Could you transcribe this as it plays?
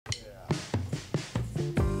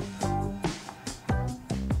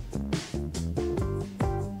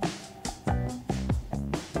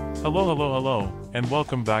Hello, hello, hello, and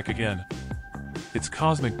welcome back again. It's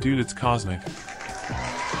Cosmic, dude, it's Cosmic.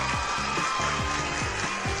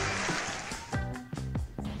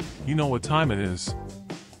 You know what time it is.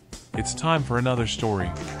 It's time for another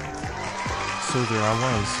story. So there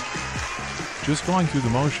I was, just going through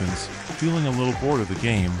the motions, feeling a little bored of the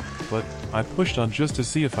game, but I pushed on just to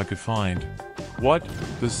see if I could find, what,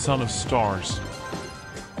 the Son of Stars.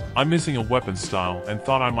 I'm missing a weapon style and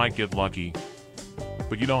thought I might get lucky.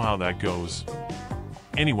 But you know how that goes.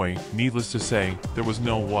 Anyway, needless to say, there was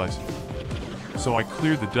no what. So I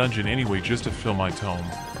cleared the dungeon anyway just to fill my tome.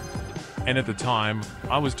 And at the time,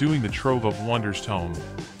 I was doing the Trove of Wonders tome.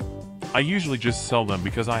 I usually just sell them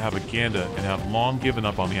because I have a Ganda and have long given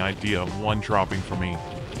up on the idea of one dropping for me.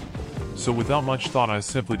 So without much thought I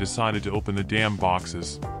simply decided to open the damn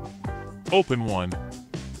boxes. Open one.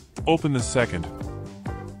 Open the second.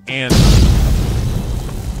 And...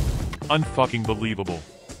 unfucking believable.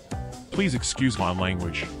 Please excuse my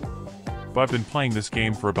language. But I've been playing this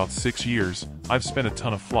game for about 6 years, I've spent a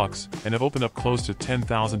ton of flux, and have opened up close to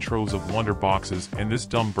 10,000 Troves of Wonder boxes, and this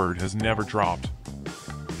dumb bird has never dropped.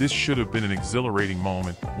 This should have been an exhilarating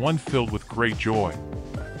moment, one filled with great joy.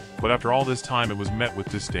 But after all this time it was met with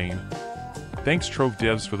disdain. Thanks Trove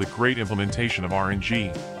devs for the great implementation of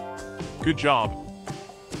RNG. Good job.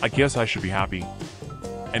 I guess I should be happy.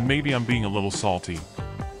 And maybe I'm being a little salty.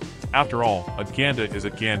 After all, a Ganda is a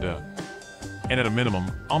Ganda. And at a minimum,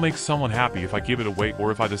 I'll make someone happy if I give it away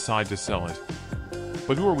or if I decide to sell it.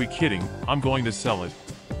 But who are we kidding, I'm going to sell it.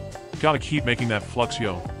 Gotta keep making that flux,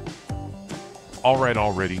 yo. Alright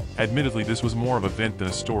already, admittedly this was more of a vent than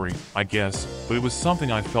a story, I guess, but it was something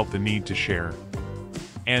I felt the need to share.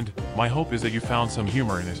 And, my hope is that you found some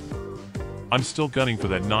humor in it. I'm still gunning for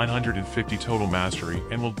that 950 total mastery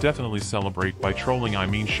and will definitely celebrate by trolling, I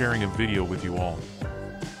mean sharing a video with you all.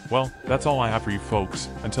 Well, that's all I have for you folks.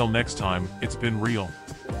 Until next time, it's been real.